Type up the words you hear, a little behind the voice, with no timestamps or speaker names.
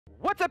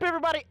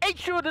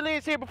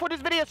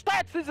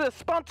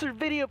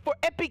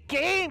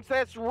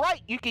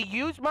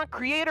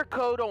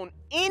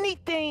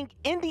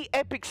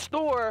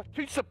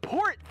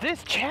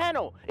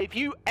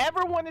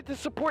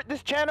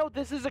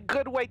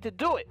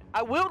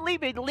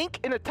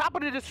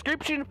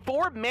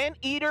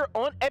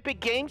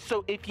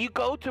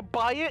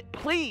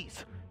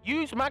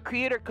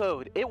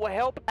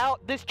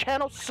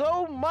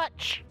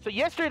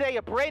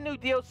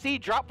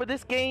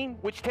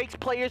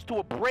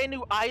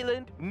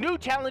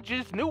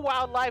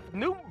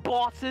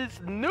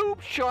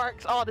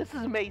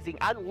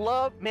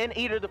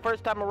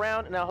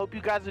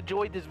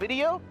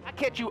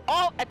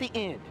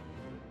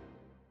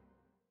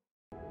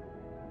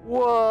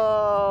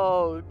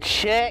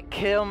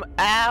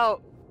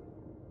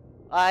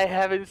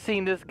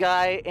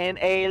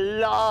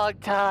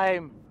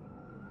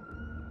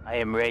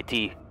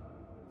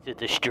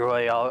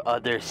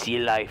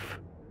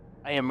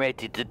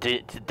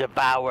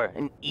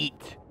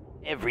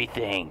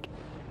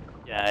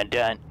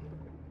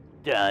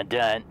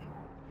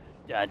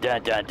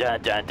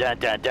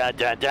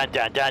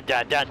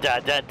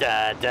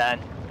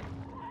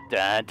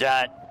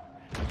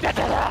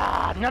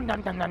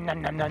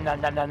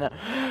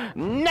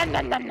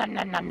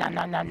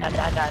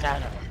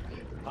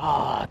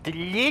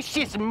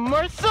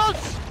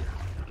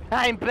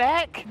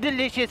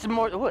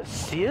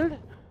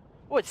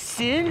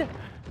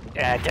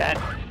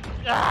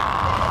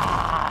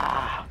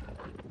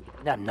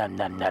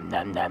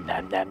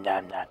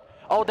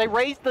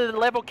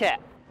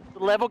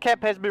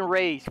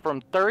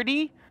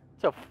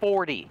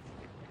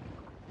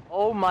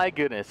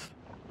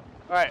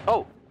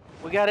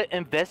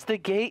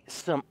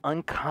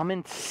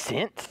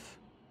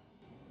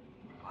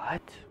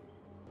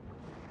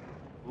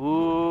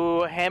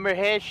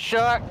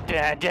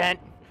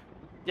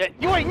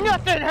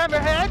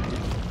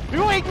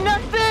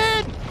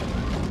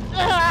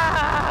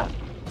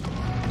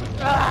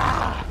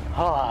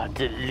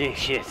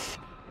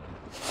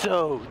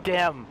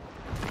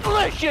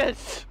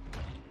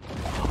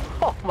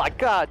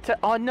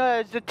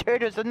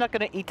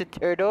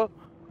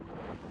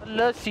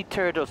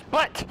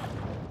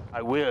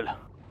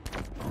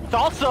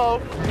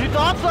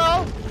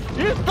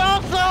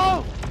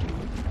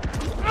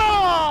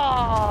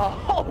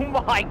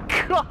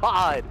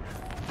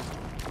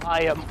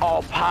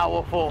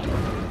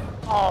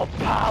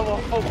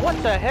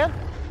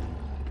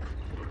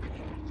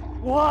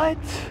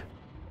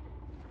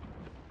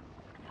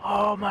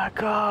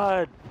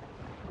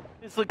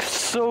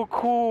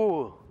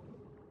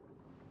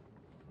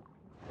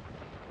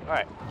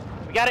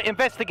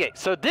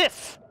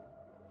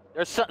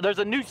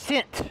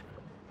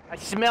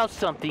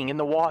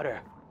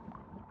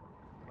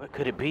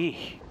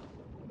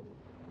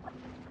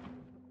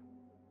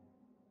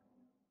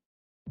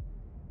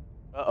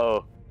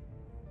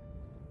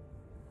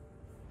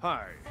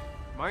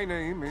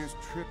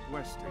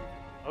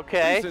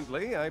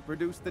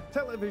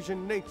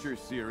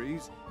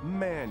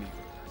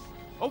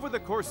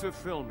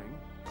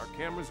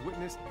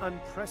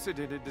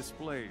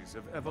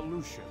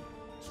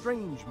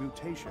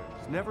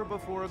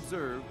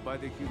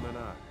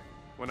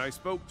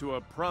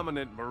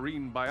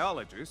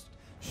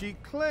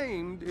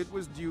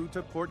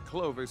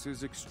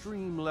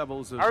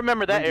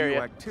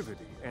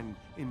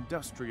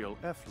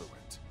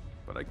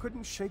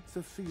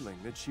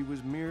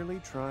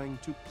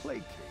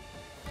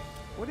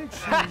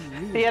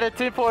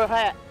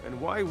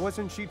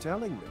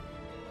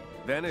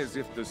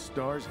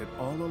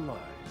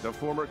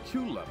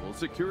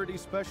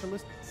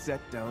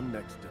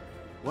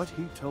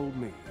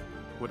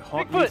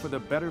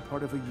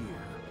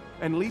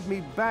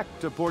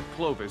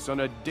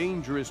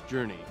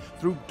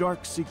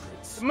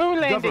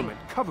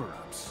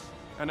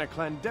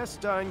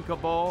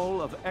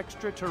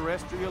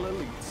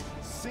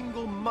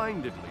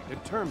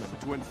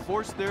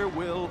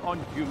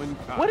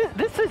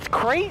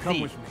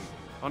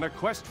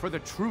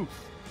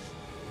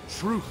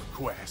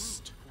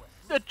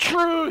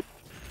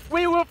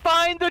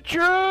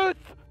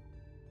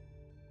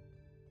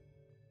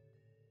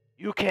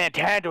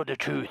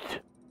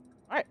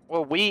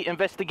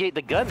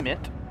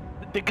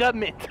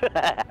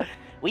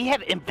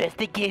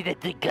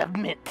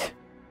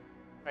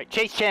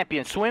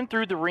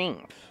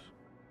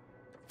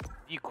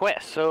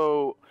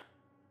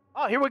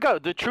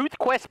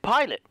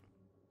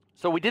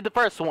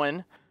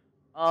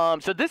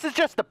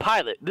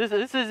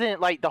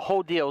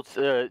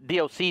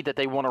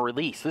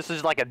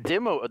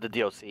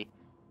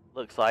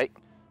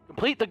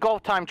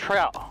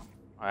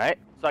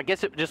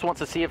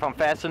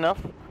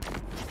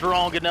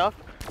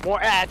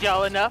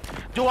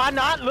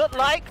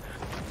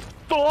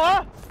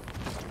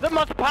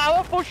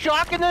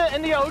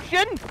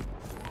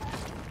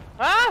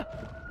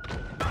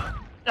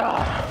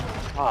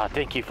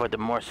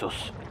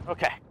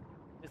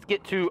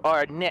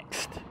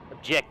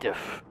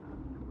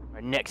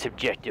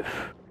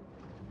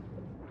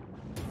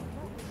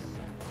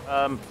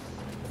Okay,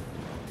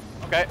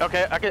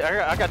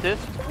 I got this.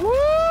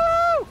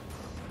 Woo!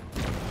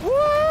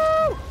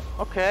 Woo!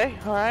 Okay,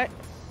 all right.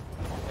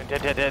 Wait a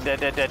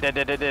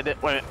minute.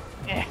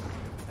 I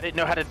didn't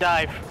know how to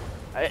dive.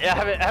 I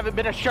haven't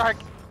been a shark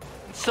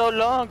in so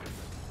long.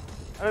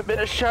 I haven't been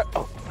a shark.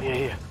 Oh, yeah.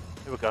 Here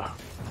we go.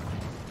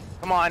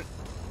 Come on.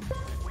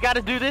 We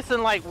gotta do this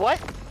in like what?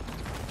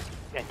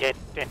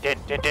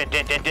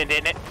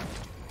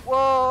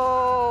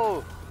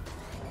 Whoa!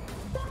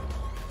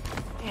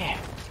 Yeah,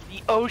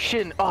 the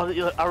ocean.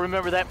 Oh, I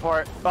remember that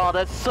part. Oh,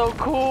 that's so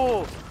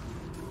cool.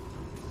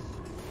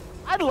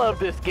 I love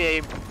this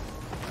game.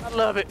 I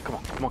love it. Come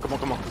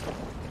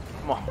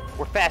on.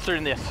 We're faster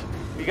than this.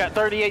 We got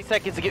 38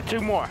 seconds to get 2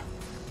 more.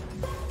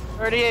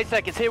 38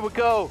 seconds. Here we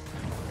go.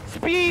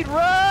 Speed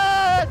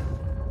run!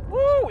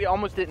 Woo! We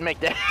almost didn't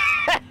make that.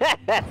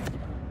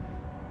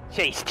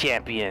 Chase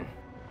champion.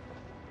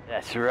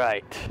 That's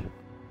right.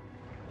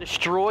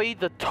 Destroy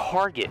the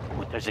target.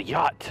 Ooh, there's a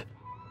yacht.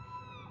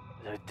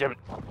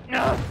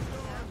 No.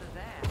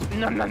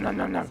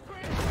 No.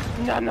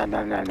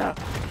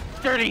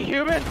 Dirty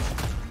humans!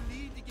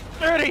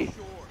 Dirty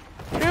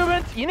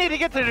humans! You need to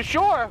get to the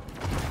shore!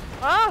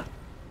 Huh?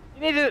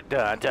 You need to...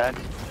 Done.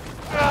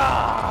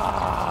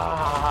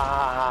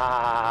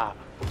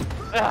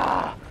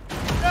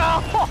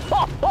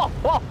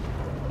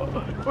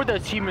 Where'd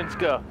those humans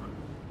go?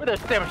 Where'd those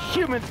damn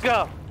humans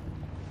go?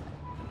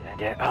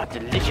 Oh,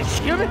 delicious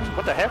humans!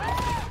 What the hell?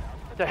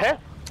 What the hell?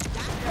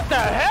 What the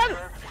hell?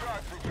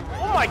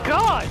 Oh my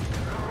god!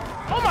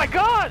 Oh my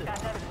god!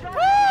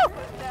 Woo!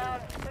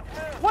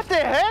 What the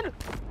hell?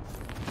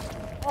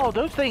 Oh,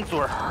 those things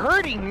were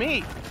hurting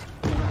me.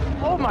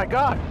 Oh my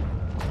god!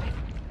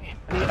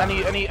 I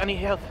need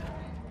health.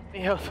 I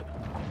need health.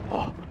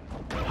 Oh,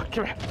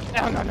 come here.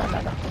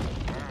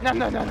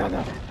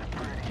 No.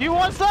 You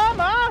want some,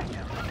 huh?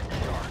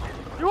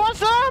 You want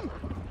some?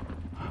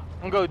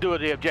 I'm gonna do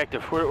the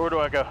objective. Where do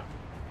I go?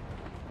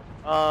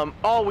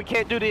 Oh, we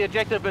can't do the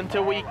objective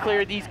until we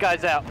clear these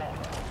guys out.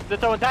 They're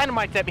throwing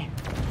dynamite at me.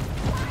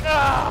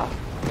 Ah!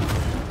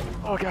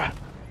 Oh god.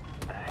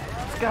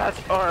 These guys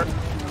are...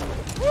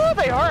 Woo,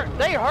 they hurt!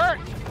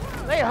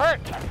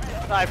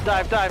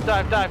 Dive.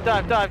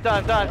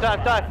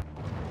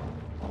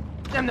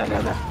 No.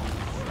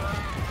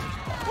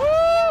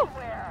 Woo!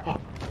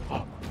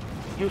 Oh.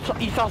 You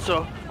thought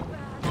so.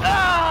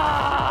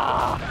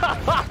 Ah!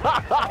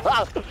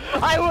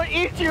 I will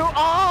eat you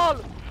all!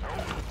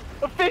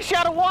 A fish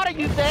out of water,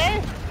 you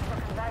say?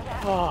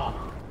 Oh.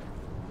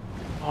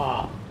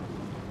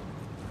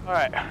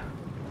 Alright.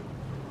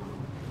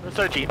 We're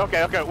searching.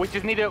 Okay. We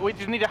just need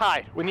to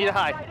hide. We need to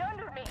hide.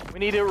 We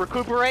need to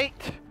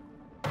recuperate.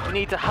 We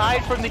need to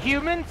hide from the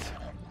humans.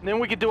 And then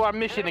we can do our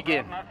mission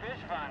again.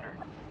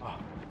 Oh.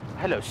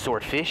 Hello,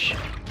 swordfish.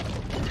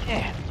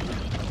 Yeah.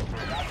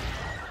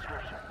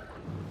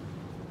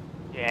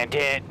 Yeah,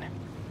 dead.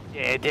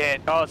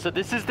 Oh, so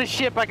this is the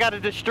ship I gotta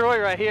destroy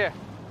right here.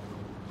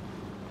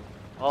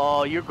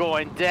 Oh, you're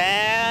going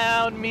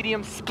down,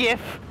 medium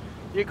skiff.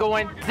 You're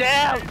going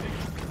down.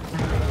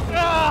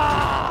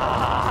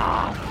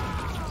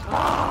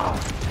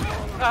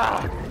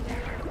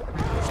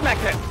 Smack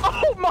that.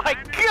 Oh my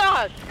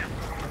god!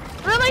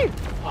 Really?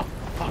 Oh.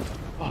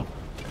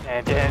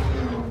 And dead.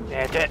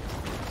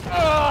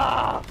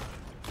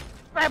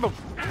 Grab him!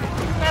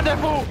 Grab that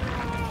fool!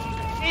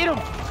 Eat him!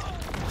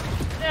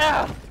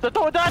 Yeah! They're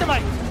throwing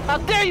dynamite! How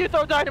dare you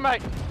throw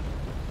dynamite!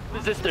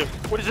 What does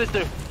this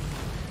do?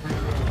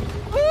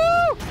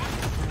 Woo!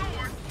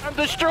 I'm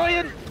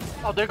destroying!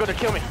 Oh, they're gonna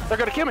kill me! They're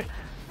gonna kill me!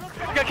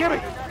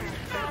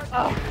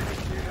 Oh.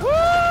 Woo!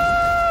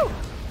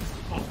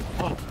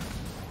 Oh.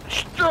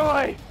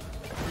 Destroy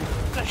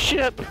the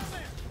ship!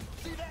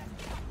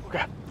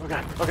 Okay.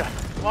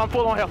 Oh, I'm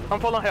full on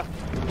health.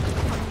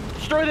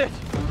 Destroy this!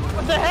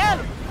 What the hell?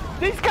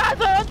 These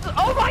guys are...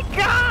 Oh my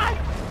god!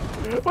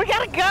 We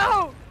gotta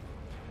go!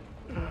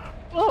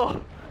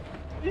 Oh,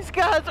 these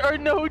guys are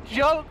no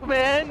joke,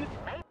 man!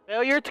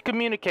 Failure to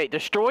communicate.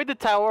 Destroy the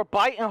tower,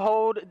 bite and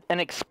hold an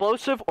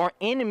explosive or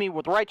enemy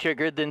with right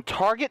trigger, then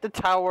target the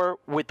tower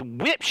with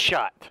whip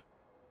shot.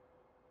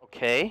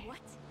 Okay. What?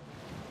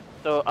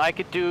 So I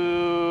could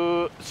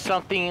do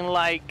something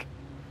like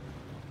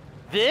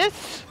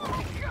this,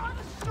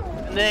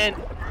 and then...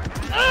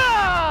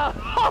 Ah!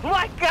 Oh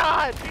my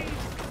god!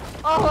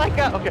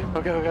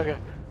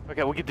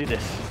 Okay, we can do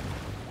this.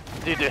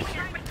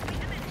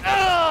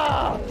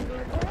 Oh,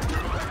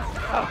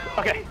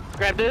 okay,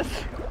 grab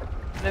this,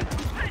 and then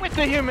with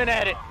the human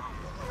at it.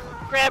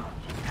 Grab.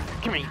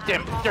 Come here, you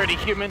damn dirty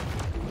human.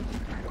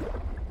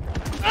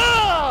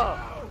 Oh!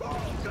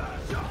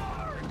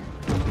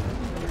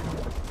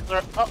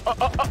 Oh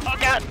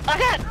god!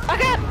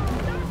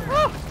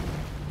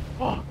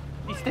 Oh,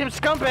 these damn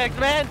scumbags,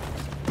 man!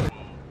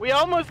 We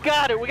almost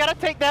got it. We gotta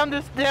take down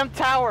this damn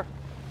tower.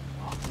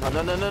 No.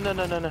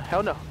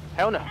 Hell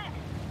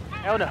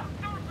no.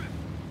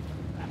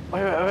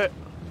 Wait.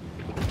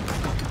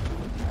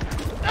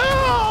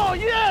 Oh,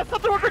 yes! I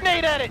threw a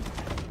grenade at it!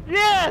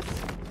 Yes!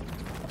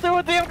 I threw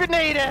a damn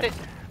grenade at it!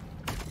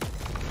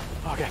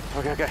 Okay,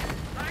 okay, okay.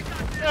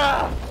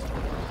 Ah!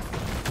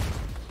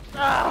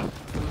 Ah!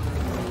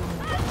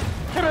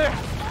 Come here!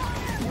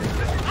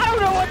 I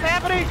don't know what's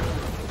happening,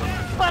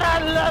 but I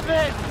love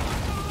it!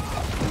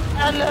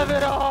 I love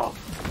it all!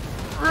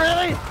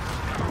 Really?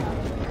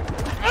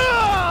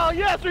 Oh,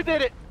 yes, we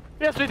did it!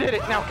 Yes, we did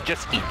it! Now I can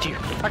just eat you!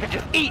 I can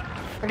just eat!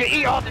 I can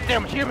eat all the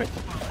damn humans!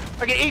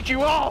 I can eat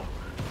you all!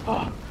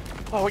 Oh,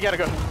 oh, we gotta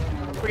go.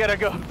 We gotta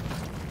go.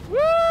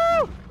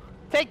 Woo!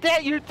 Take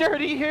that, you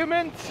dirty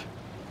humans!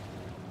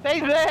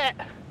 Take that!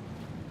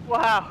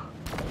 Wow.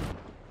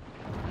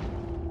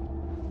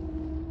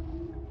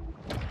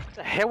 What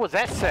the hell was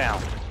that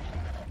sound?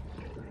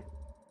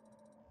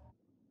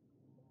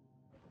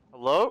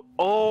 Hello?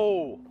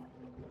 Oh!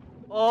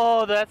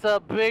 Oh, that's a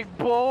big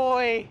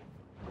boy!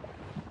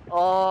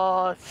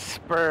 Oh,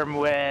 sperm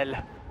whale.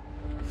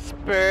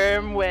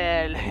 Sperm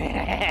whale.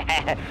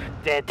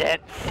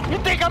 Dead. You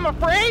think I'm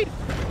afraid?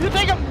 You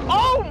think I'm...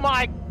 Oh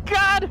my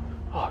god!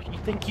 Oh, you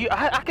think you...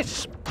 I can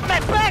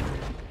smack back!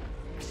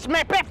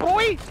 Smack back,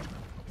 boy!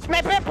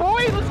 Smack back,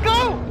 boy! Let's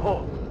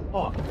go!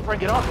 Oh,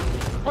 bring it on!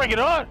 Bring it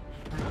on!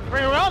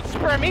 Bring it on,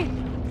 spermy!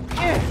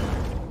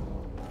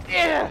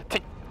 Yeah!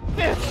 Take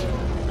this!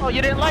 Oh,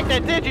 you didn't like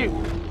that, did you?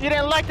 You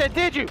didn't like that,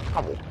 did you?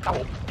 I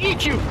will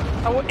eat you!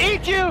 I will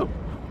eat you!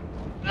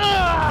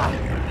 Ah!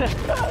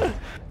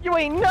 You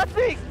ain't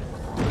nothing!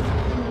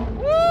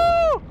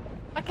 Woo!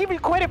 I give you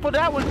credit for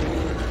that one.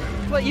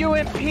 But you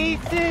in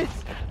pieces!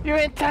 You're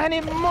in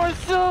tiny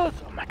morsels!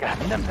 Oh my god,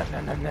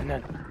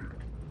 no.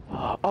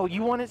 Oh,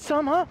 you wanted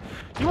some, huh?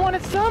 You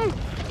wanted some?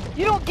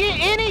 You don't get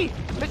any!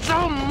 It's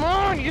all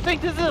mine! You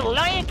think this is a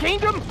Lion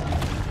Kingdom?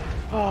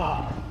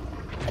 Oh.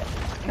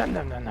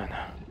 No.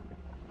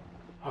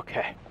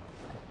 Okay.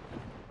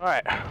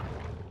 Alright.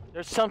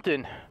 There's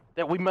something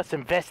that we must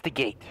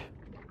investigate.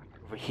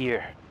 Over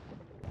here.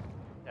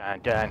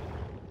 Done.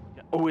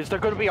 Oh, is there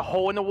gonna be a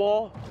hole in the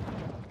wall?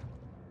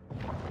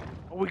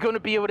 Are we gonna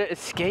be able to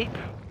escape?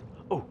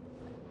 Oh,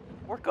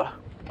 orca.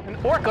 An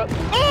orca.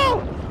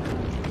 Oh!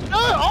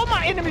 All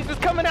my enemies is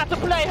coming out to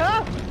play,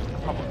 huh?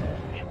 Oh,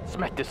 man,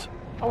 smack this.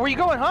 Oh, where you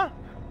going, huh?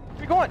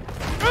 Where you going?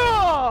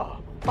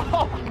 Oh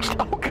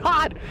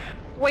God!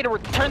 Way to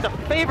return the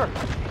favor.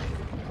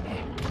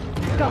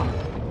 Go.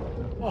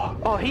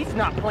 Oh, he's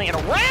not playing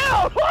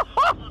around.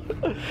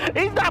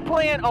 He's not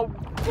playing around.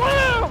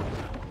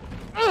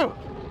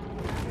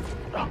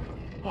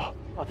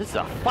 Oh, this is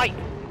a fight.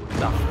 This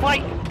is a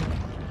fight.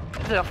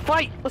 This is a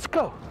fight. Let's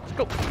go,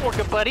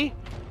 orca buddy.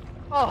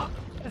 Oh,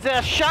 is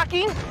that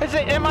shocking?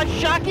 Am I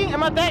shocking?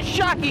 Am I that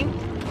shocking?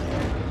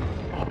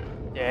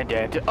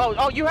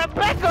 Oh, you have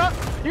backup.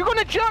 You're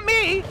gonna jump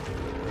me.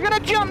 You're gonna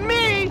jump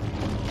me.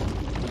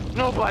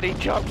 Nobody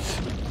jumps.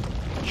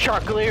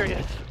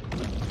 Delirious.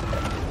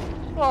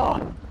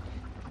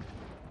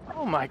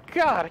 Oh my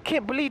god, I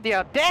can't believe the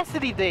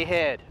audacity they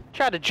had.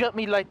 Try to jump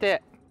me like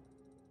that.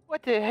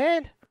 What the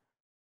hell?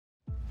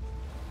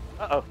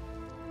 Uh-oh.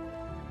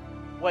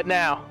 What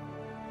now?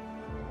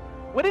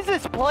 What is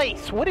this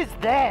place? What is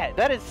that?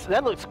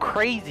 That looks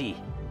crazy.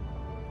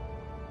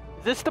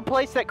 Is this the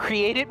place that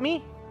created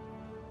me?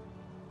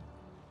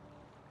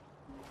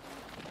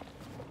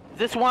 Is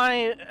this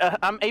why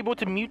I'm able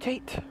to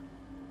mutate?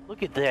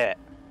 Look at that.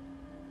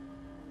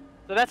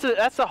 So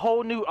that's a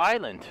whole new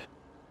island.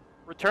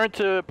 Return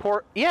to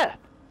port. Yeah.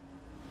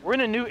 We're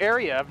in a new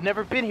area. I've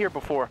never been here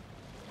before.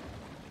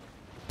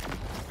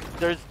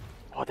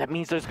 That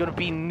means there's gonna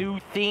be new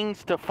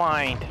things to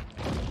find.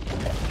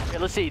 Okay,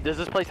 let's see. Does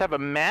this place have a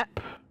map?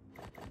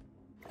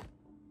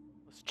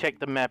 Let's check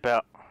the map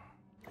out.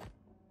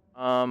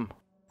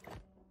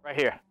 Right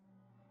here.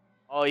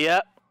 Oh,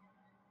 yep.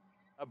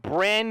 A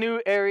brand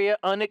new area,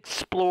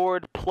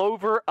 unexplored,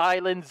 Plover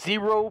Island,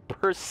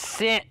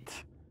 0%.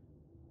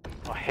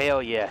 Oh,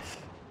 hell yes.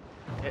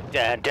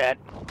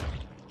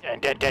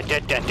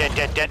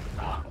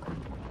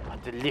 Oh,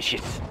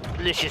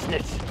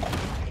 deliciousness.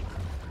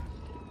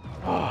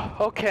 Oh,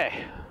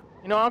 okay.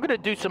 You know, I'm gonna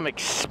do some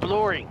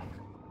exploring.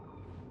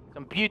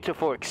 Some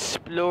beautiful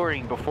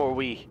exploring before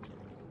we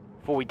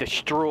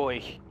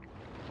destroy.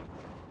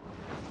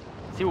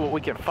 See what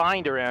we can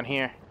find around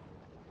here.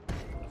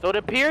 So it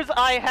appears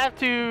I have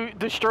to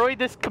destroy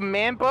this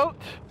command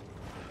boat.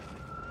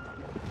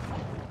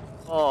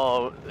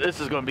 Oh, this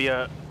is gonna be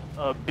a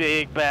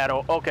big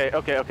battle. Okay.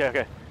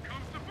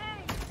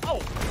 Oh,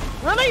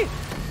 really?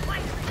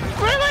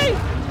 Really?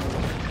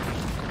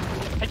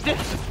 Like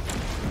this.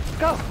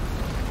 Go.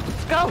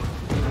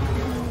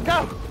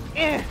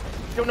 You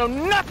don't know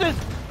nothing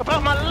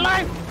about my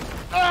life.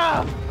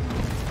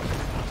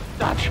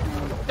 Dodge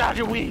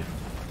and weave.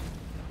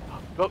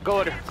 Go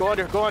under.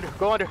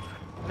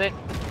 And then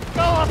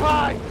go up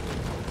high.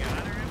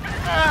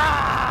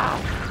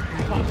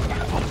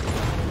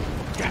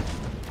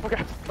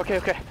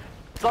 Okay.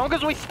 As long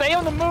as we stay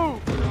on the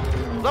move.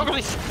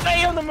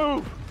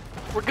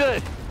 We're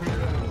good.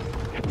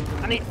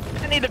 I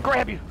need to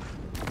grab you.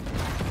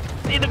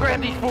 I need to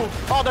grab these fools.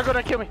 Oh, they're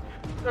gonna kill me.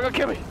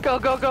 Go.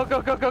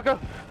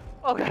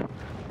 Okay.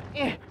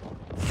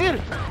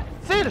 Sid,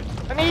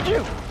 I need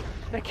you.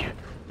 Thank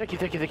Thank you,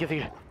 thank you, thank you,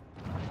 thank you.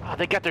 Oh,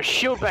 they got their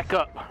shield back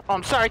up. Oh,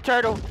 I'm sorry,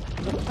 Turtle.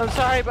 I'm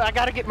sorry, but I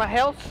gotta get my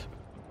health.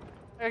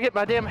 I gotta get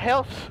my damn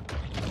health.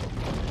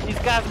 These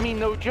guys mean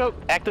no joke.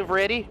 Active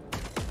ready.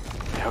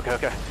 Okay,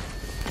 okay.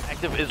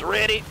 Active is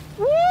ready.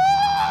 Woo!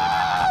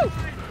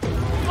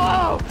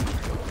 Oh!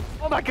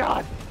 Oh my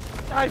god!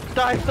 Dive,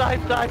 dive,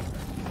 dive,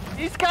 dive.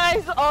 These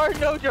guys are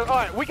no joke.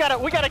 Alright, we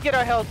gotta get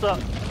our health up.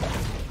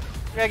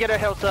 We gotta get our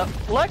health up.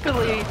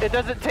 Luckily, it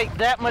doesn't take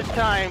that much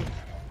time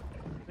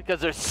because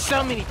there's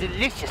so many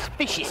delicious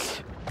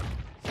fishes.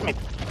 So many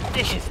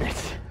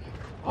deliciousness.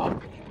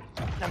 Oh.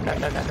 No, no,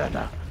 no, no, no,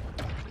 no.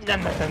 No,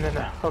 no, no, no,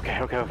 no.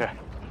 Okay, okay, okay.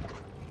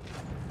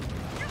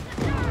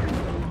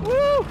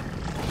 Woo!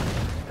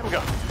 There we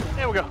go.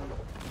 There we go.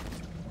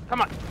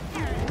 Come on.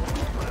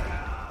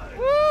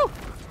 Woo!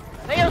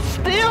 They are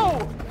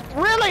still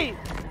really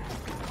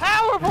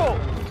powerful.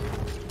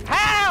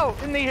 How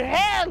in the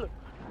hell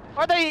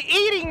are they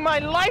eating my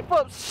life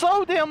up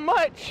so damn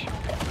much?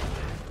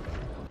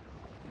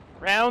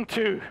 Round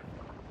 2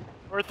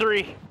 or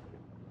 3.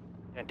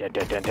 Dun, dun,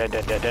 dun, dun, dun,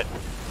 dun, dun, dun.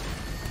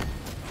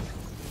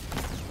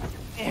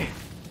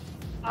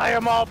 I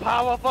am all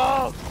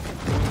powerful.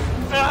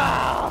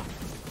 Ah!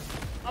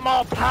 I'm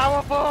all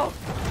powerful.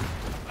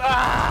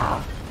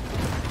 Ah!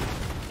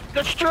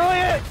 Destroy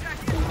it!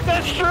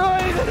 Destroy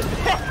it!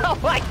 Oh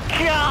my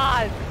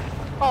god!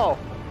 Oh,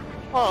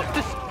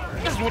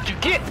 this is what you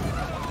get.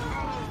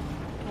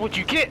 What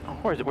you get?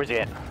 Where's it? Where's it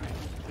at?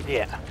 Where's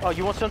it at? Oh,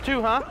 you want some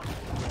too, huh?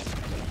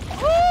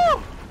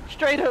 Woo!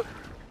 Straight up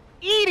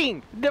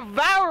eating,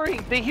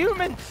 devouring the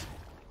humans.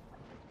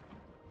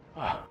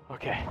 Oh,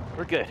 okay,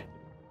 we're good.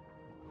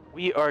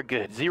 We are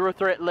good. 0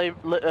 threat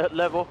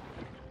level.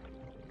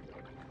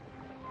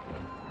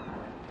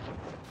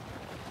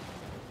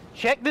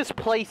 Check this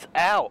place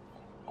out.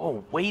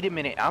 Oh, wait a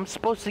minute. I'm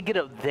supposed to get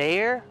up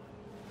there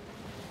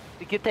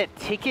to get that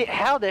ticket?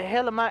 How the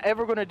hell am I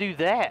ever going to do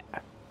that?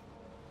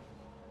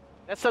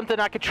 That's something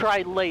I could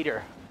try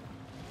later.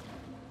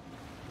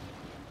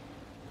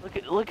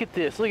 Look at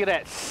this. Look at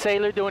that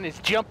sailor doing his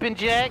jumping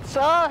jacks.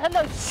 Oh,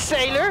 hello,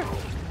 sailor.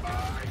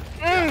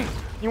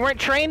 You weren't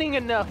training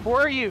enough,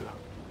 were you? You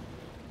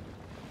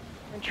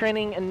weren't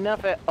training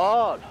enough at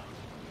all.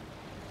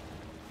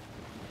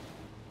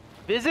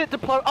 Visit the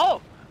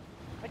oh,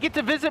 I get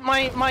to visit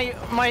my own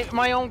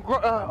my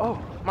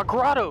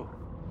grotto.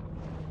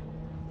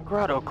 My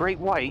grotto, Great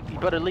White. You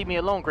better leave me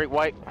alone, Great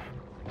White.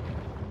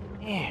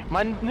 Yeah,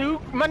 my new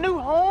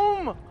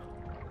home.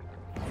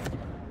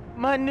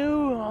 My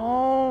new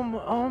home.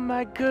 Oh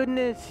my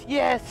goodness.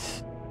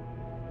 Yes.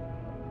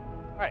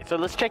 All right, so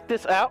let's check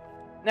this out.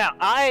 Now,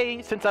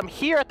 since I'm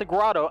here at the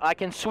grotto, I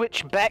can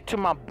switch back to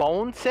my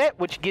bone set,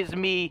 which gives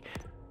me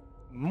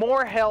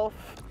more health.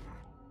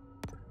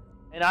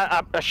 And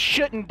I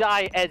shouldn't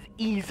die as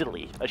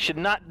easily. I should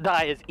not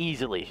die as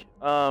easily.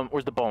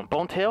 Where's the bone?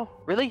 Bone tail?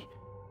 Really?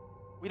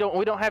 We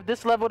don't have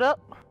this leveled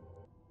up?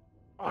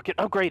 Oh, I can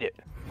upgrade it.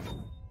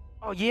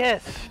 Oh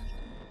yes.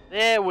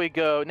 There we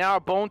go. Now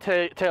our bone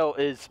tail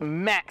is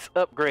max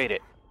upgraded.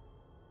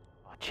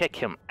 Oh, check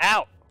him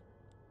out.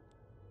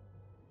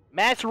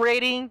 Mass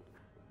rating.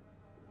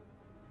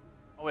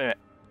 Oh wait a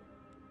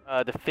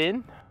minute. The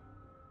fin?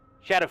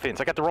 Shadow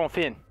fins. I got the wrong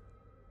fin.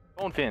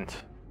 Bone fins.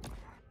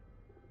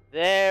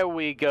 There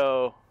we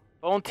go.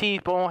 Bone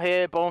teeth, bone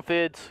head, bone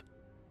fins.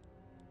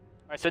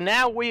 Alright, so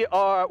now we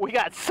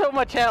got so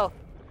much health.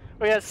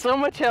 We got so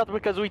much health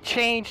because we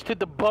changed to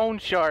the bone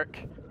shark.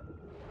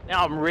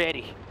 Now I'm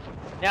ready.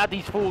 Now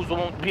these fools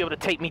won't be able to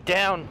take me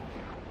down.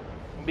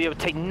 Won't be able to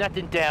take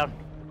nothing down.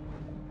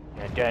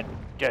 Oh,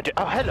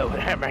 hello,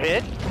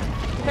 Hammerhead.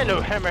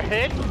 Hello,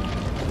 Hammerhead.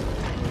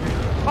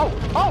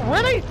 Oh,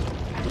 really?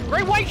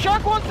 Great White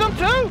Shark wants some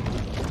too?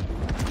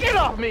 Get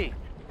off me!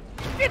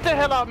 Get the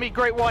hell out of me,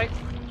 Great White!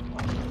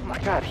 Oh my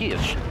god, he's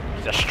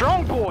a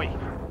strong boy!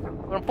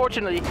 But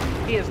unfortunately,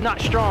 he is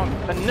not strong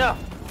enough.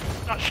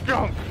 Not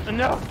strong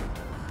enough.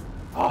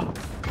 Oh.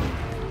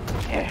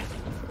 Yeah.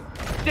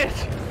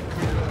 This.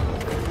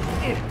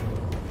 Yeah.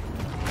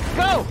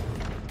 Go!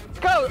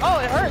 Go! Oh,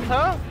 it hurts,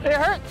 huh? It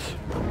hurts!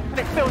 I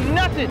didn't feel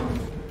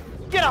nothing!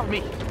 Get off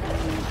me!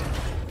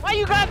 Why are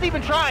you guys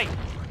even trying?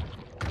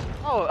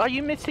 Oh, are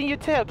you missing your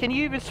tail? Can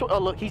you even oh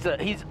look, he's a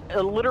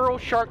literal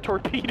shark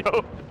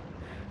torpedo.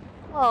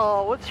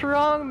 Oh, what's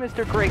wrong,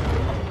 Mr. Great?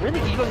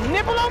 Really? You gonna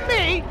nibble on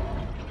me?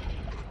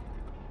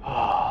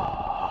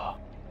 Oh,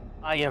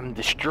 I am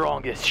the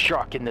strongest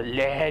shark in the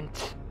land.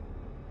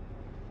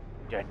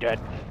 Dun.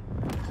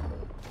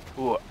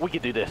 Ooh, we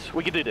can do this.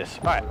 We can do this.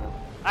 All right,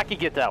 I can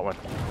get that one.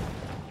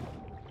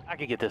 I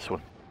can get this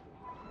one.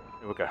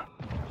 Here we go.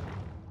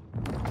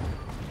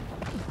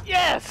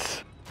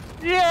 Yes!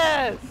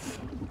 Yes!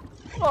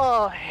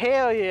 Oh,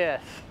 hell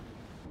yes.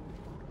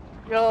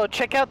 Yo,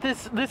 check out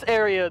this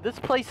area. This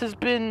place has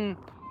been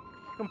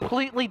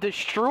completely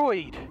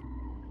destroyed.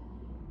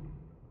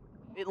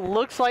 It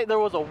looks like there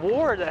was a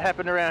war that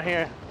happened around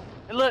here.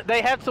 And look,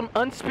 they have some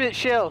unspent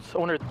shells. I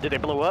wonder, did they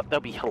blow up?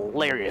 That'd be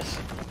hilarious.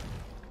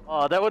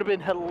 Oh, that would have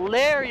been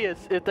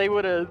hilarious if they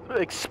would have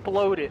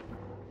exploded.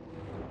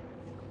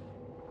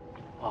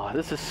 Oh,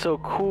 this is so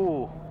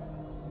cool.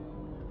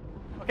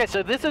 Okay,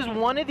 so this is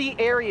one of the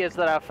areas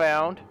that I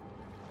found.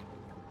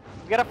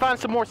 We gotta find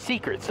some more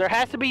secrets. There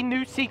has to be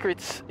new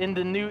secrets in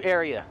the new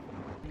area.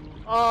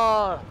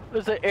 Oh,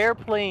 there's an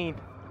airplane.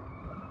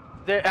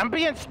 I'm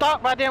being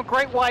stalked by damn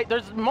great white.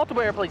 There's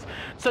multiple airplanes.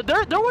 So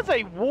there was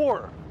a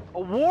war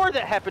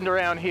that happened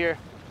around here.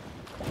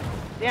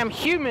 Damn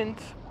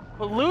humans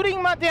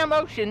polluting my damn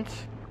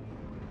oceans.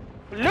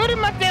 Polluting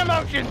my damn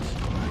oceans.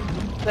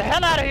 The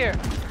hell out of here.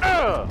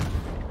 Ugh.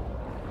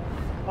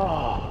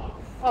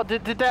 Oh,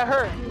 did that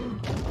hurt?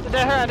 Did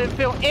that hurt? I didn't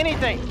feel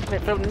anything. I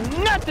didn't feel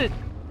nothing.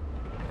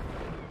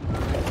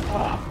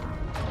 Oh.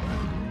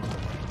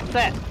 What's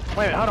that?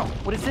 Wait a minute, hold on.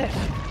 What is this?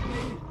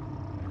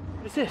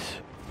 What is this?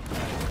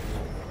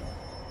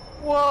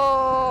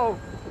 Whoa!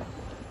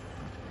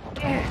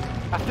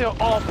 I feel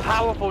all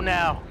powerful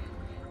now.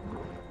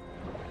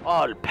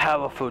 All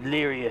powerful,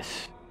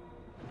 Delirious.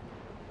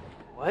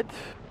 What?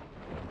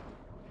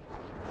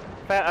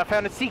 I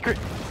found a secret.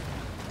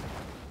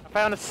 I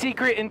found a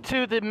secret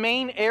into the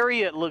main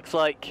area, it looks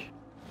like.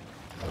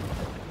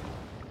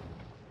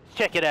 Let's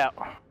check it out.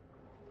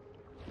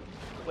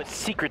 What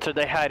secrets are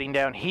they hiding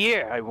down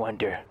here, I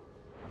wonder?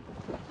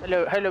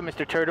 Hello,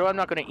 Mr. Turtle. I'm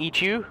not gonna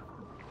eat you.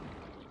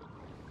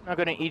 I'm not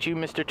gonna eat you,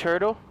 Mr.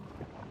 Turtle.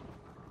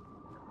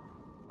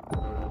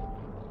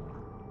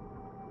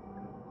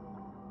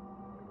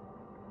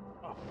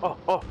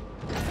 Oh.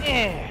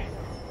 Yeah.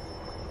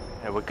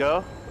 There we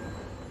go.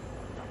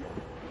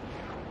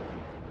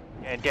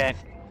 And then.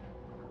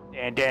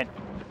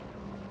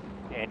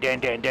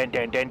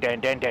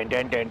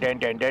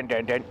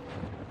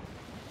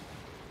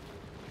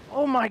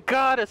 Oh my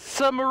god, a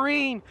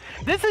submarine!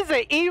 This is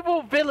an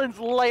evil villain's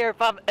lair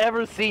if I've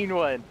ever seen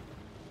one.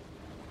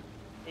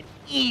 An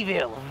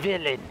evil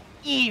villain.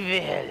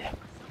 Evil.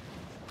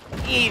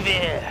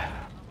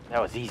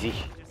 That was easy.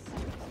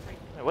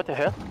 Hey, what the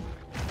hell?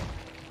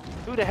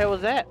 Who the hell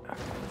was that?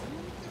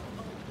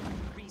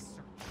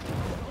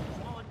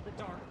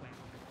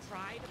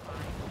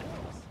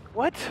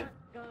 What? It's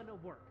gonna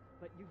work,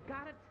 but you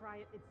gotta try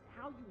it. It's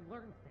how you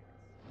learn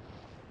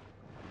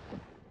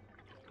things.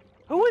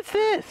 Who is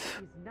this?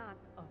 Is not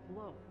a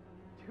flow.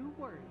 2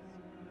 words.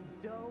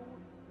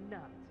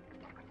 Do-nut.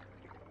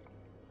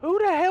 Who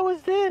the hell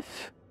is this?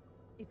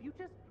 If you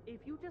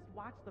just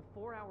watch the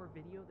 4-hour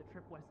video that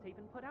Trip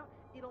Westhaven put out,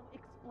 it'll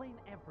explain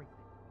everything.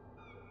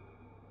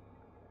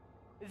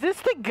 Is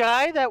this the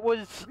guy that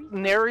was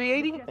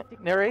narrating? And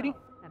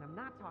I'm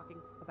not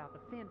talking about the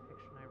fan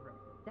fiction I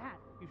wrote. That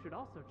you should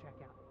also check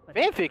out. But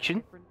Fan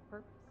fiction? for a different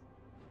purpose.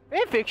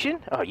 Fan fiction?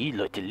 Oh, you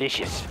look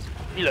delicious.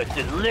 You look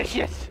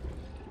delicious.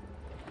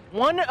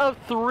 1 of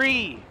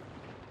 3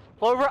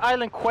 Clover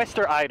Island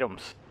Quester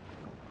items.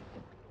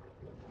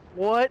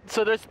 What?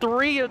 So there's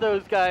 3 of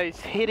those guys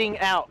hitting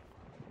out.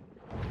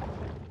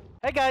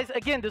 Hey guys,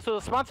 again, this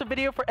was a sponsored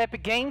video for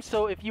Epic Games,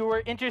 so if you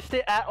were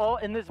interested at all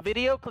in this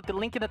video, click the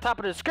link in the top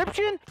of the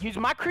description, use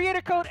my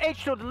creator code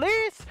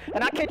H2Delirious,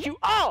 and I'll catch you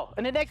all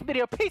in the next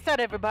video. Peace out,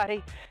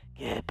 everybody.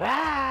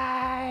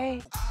 Goodbye.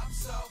 I'm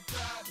so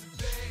proud to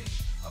be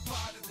a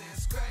part of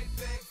this great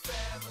big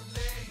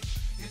family.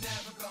 You're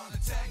never gonna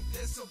take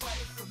this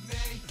away from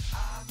me.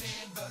 I'm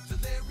in the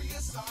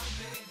Delirious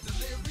Army,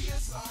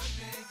 Delirious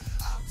Army.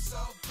 I'm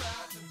so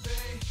proud to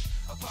be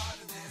a part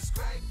of this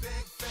great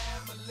big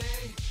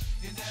family.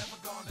 You're never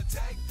gonna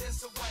take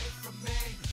this away from me.